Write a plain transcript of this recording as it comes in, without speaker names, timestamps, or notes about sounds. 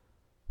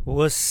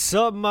What's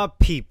up, my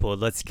people?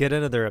 Let's get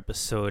another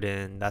episode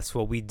in. That's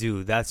what we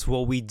do. That's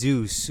what we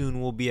do. Soon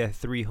we'll be at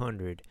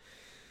 300.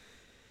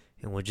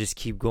 And we'll just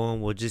keep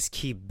going. We'll just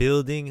keep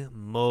building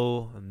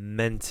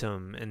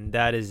momentum. And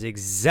that is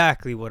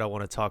exactly what I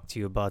want to talk to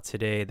you about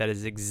today. That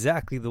is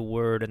exactly the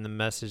word and the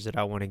message that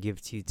I want to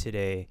give to you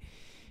today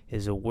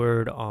is a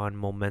word on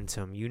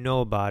momentum. You know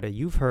about it.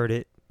 You've heard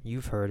it.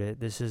 You've heard it.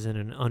 This isn't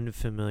an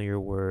unfamiliar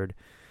word.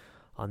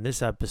 On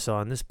this episode,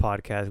 on this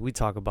podcast, we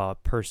talk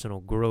about personal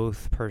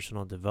growth,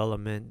 personal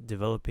development,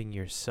 developing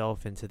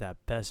yourself into that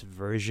best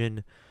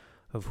version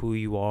of who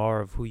you are,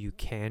 of who you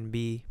can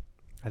be.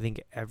 I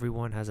think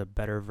everyone has a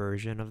better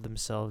version of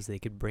themselves they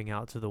could bring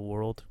out to the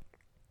world.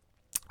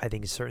 I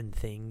think certain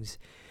things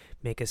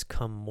make us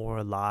come more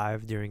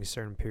alive during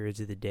certain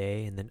periods of the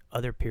day, and then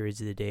other periods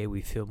of the day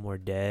we feel more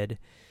dead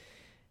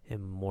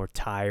and more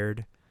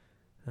tired.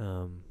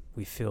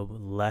 We feel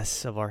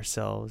less of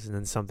ourselves, and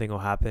then something will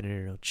happen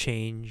and it'll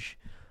change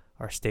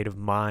our state of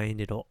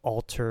mind. It'll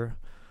alter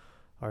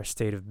our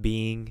state of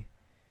being.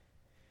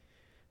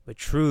 But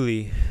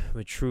truly,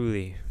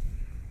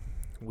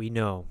 we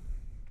know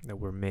that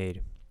we're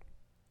made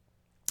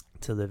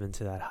to live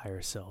into that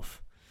higher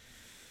self.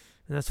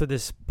 And that's what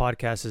this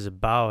podcast is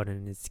about,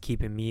 and it's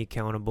keeping me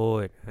accountable,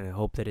 and I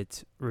hope that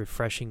it's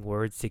refreshing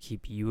words to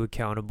keep you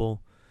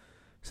accountable.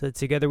 So that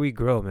together we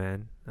grow,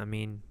 man. I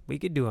mean, we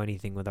could do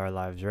anything with our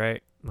lives,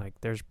 right? Like,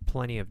 there's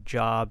plenty of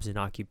jobs and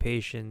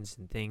occupations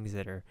and things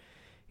that are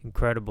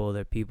incredible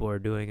that people are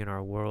doing in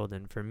our world.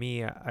 And for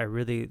me, I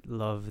really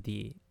love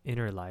the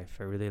inner life.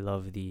 I really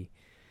love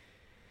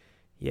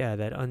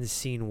that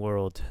unseen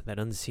world, that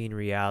unseen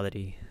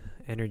reality,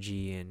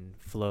 energy and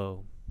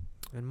flow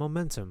and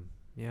momentum.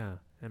 Yeah,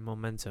 and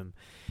momentum.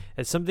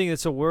 It's something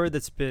that's a word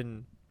it's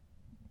been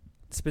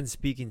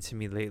speaking to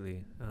me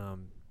lately.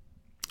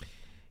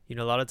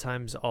 A lot of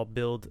times I'll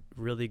build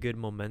really good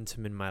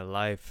momentum in my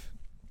life,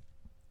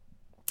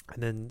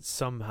 and then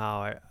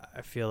somehow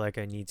I feel like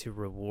I need to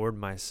reward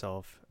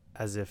myself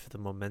as if the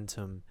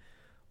momentum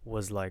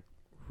was like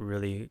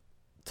really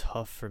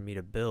tough for me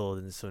to build.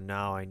 And so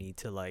now I need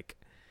to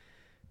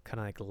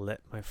kind of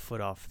let my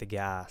foot off the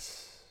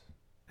gas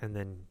and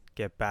then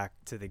get back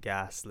to the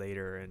gas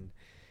later, and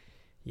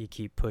you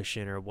keep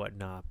pushing or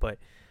whatnot. But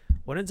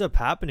what ends up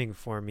happening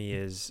for me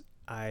is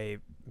I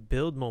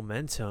build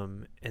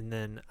momentum, and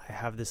then I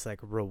have this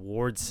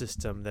reward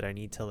system that I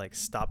need to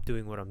stop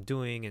doing what I'm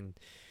doing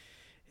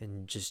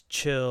and just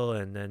chill,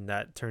 and then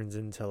that turns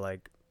into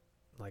like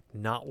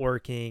not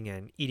working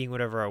and eating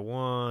whatever I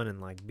want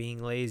and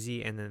being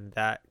lazy, and then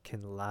that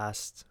can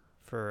last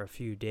for a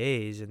few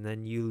days, and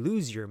then you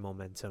lose your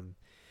momentum.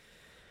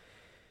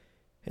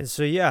 And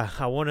so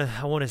I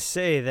want to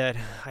say that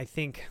I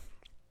think,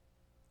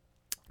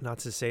 not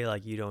to say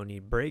you don't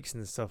need breaks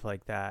and stuff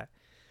like that,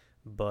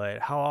 but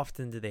how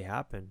often do they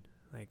happen?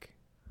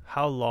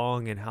 How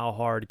long and how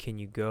hard can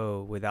you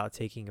go without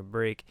taking a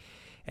break?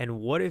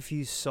 And what if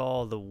you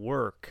saw the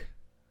work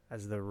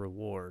as the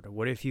reward?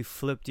 What if you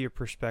flipped your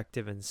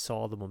perspective and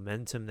saw the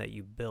momentum that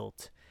you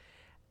built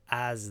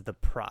as the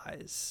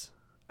prize?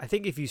 I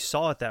think if you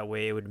saw it that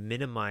way, it would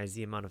minimize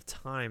the amount of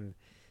time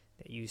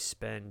that you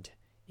spend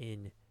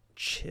in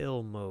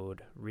chill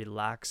mode,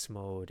 relax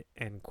mode,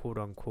 and quote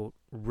unquote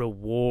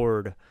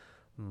reward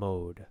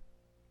mode.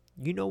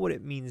 You know what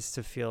it means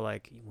to feel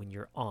like when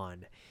you're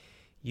on.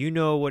 You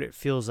know what it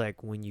feels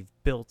like when you've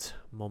built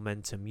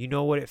momentum. You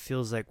know what it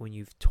feels like when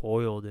you've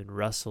toiled and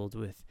wrestled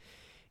with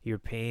your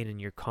pain and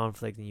your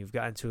conflict, and you've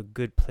gotten to a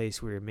good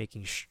place where you're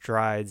making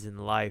strides in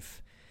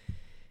life.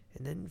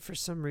 And then for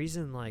some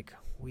reason,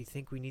 we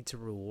think we need to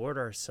reward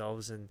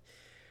ourselves. And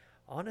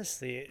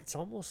honestly, it's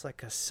almost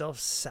like a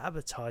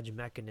self-sabotage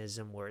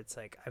mechanism where it's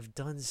I've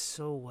done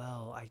so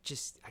well. I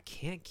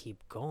can't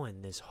keep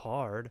going this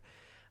hard.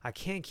 I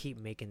can't keep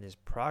making this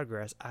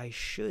progress. I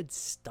should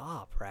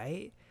stop,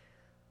 right?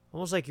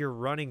 Almost like you're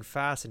running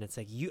fast and it's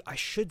I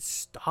should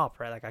stop,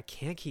 right? I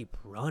can't keep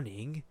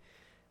running.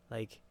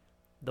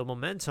 The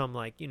momentum,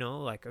 a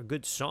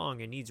good song,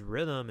 it needs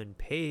rhythm and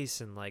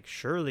pace, and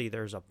surely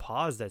there's a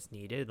pause that's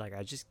needed.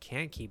 I just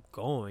can't keep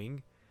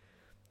going.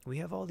 We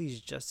have all these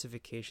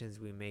justifications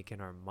we make in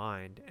our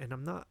mind, and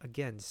I'm not,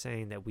 again,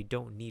 saying that we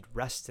don't need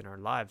rest in our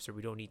lives or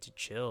we don't need to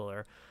chill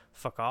or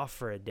fuck off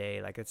for a day.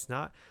 It's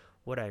not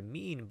what I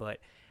mean, but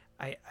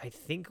I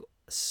think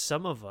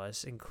some of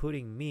us,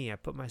 including me, I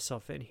put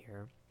myself in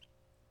here,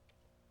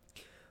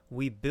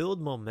 we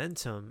build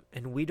momentum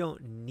and we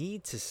don't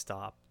need to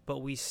stop,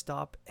 but we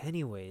stop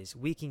anyways.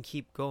 We can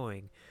keep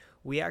going.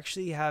 We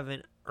actually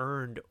haven't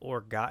earned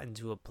or gotten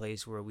to a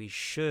place where we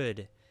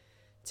should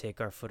take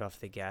our foot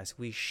off the gas.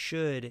 We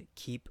should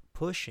keep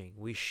pushing.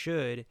 We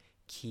should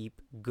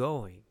keep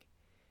going.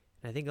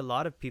 And I think a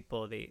lot of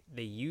people, they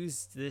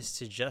use this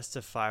to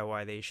justify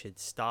why they should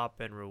stop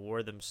and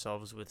reward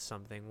themselves with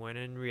something, when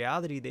in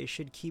reality they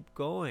should keep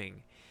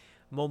going.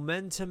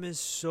 Momentum is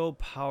so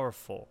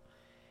powerful.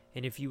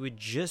 And if you would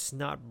just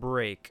not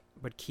break,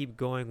 but keep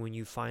going when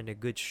you find a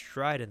good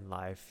stride in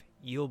life,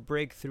 you'll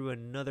break through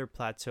another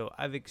plateau.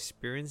 I've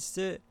experienced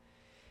it,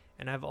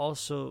 and I've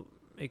also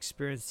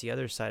experienced the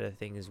other side of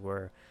things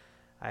where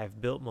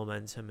I've built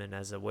momentum, and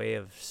as a way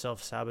of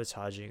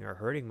self-sabotaging or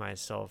hurting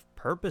myself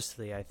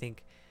purposely, I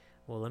think,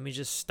 well, let me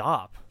just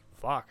stop.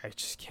 Fuck, I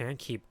just can't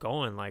keep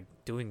going like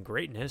doing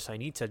greatness. I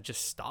need to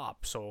just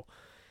stop. So,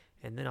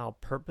 and then I'll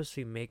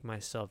purposely make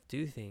myself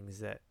do things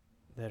that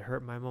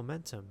hurt my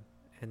momentum.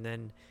 And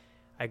then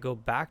I go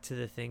back to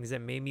the things that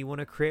made me want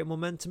to create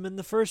momentum in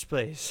the first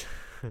place.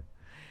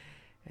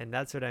 And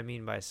that's what I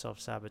mean by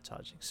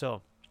self-sabotaging.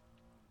 So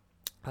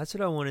that's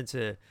what I wanted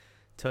to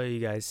tell you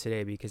guys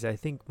today, because I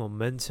think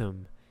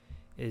momentum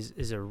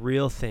is a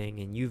real thing,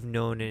 and you've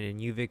known it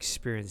and you've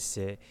experienced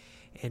it.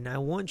 And I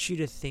want you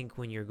to think,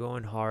 when you're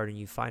going hard and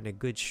you find a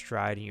good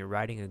stride and you're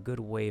riding a good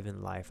wave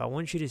in life, I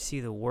want you to see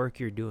the work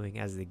you're doing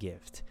as the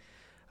gift.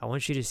 I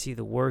want you to see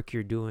the work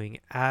you're doing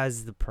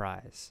as the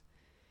prize.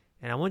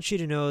 And I want you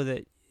to know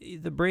that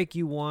the break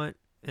you want,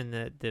 and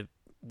the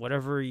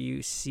whatever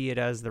you see it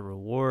as, the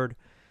reward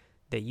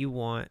that you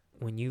want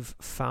when you've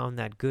found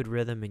that good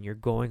rhythm and you're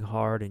going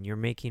hard and you're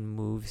making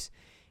moves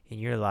in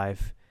your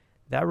life,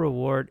 that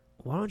reward,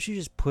 why don't you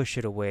just push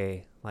it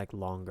away like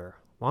longer?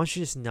 Why don't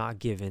you just not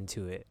give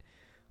into it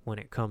when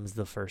it comes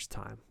the first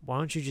time? Why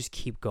don't you just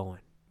keep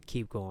going,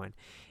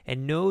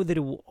 and know that it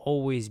will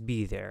always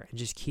be there, and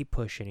just keep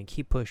pushing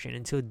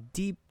until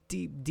deep,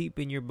 deep, deep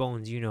in your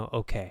bones, you know,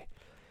 okay,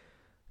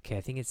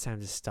 I think it's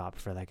time to stop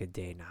for like a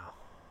day now.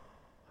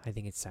 I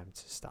think it's time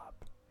to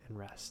stop and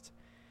rest.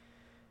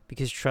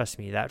 Because trust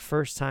me, that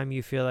first time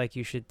you feel like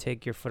you should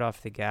take your foot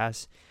off the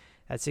gas,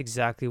 that's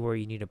exactly where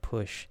you need to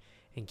push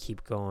and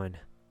keep going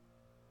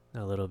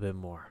a little bit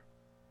more.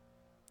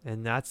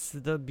 And that's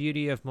the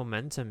beauty of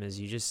momentum, is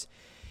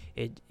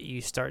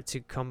you start to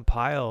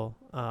compile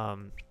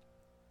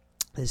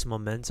this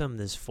momentum,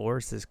 this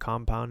force, this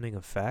compounding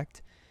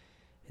effect,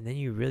 and then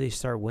you really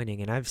start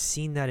winning. And I've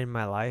seen that in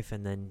my life,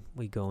 and then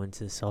we go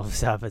into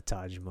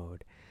self-sabotage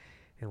mode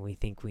and we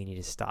think we need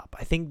to stop.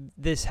 I think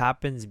this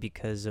happens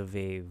because of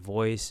a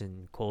voice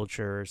in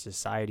culture or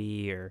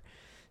society or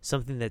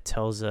something that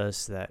tells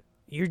us that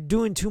you're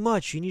doing too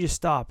much, you need to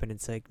stop. And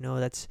it's like, no,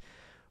 that's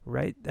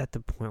right at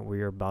the point where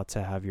you're about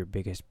to have your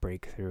biggest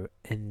breakthrough,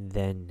 and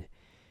then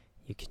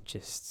you can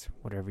just,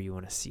 whatever you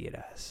want to see it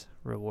as,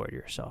 reward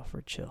yourself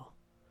or chill.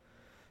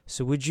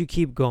 So would you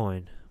keep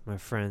going, my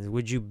friends?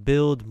 Would you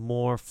build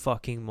more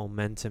fucking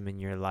momentum in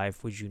your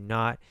life? Would you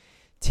not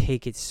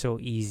take it so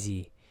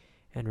easy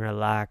and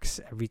relax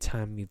every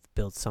time you've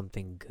built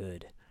something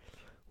good?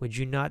 Would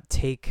you not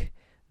take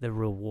the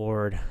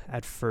reward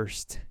at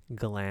first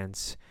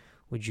glance?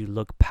 Would you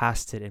look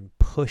past it and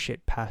push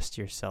it past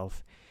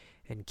yourself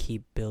and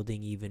keep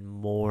building even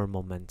more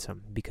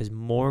momentum? Because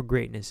more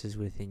greatness is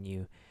within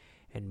you,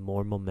 and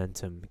more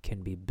momentum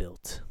can be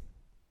built.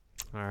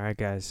 All right,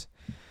 guys.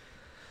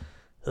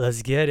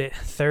 Let's get it.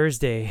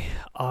 Thursday,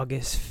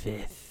 August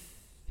 5th.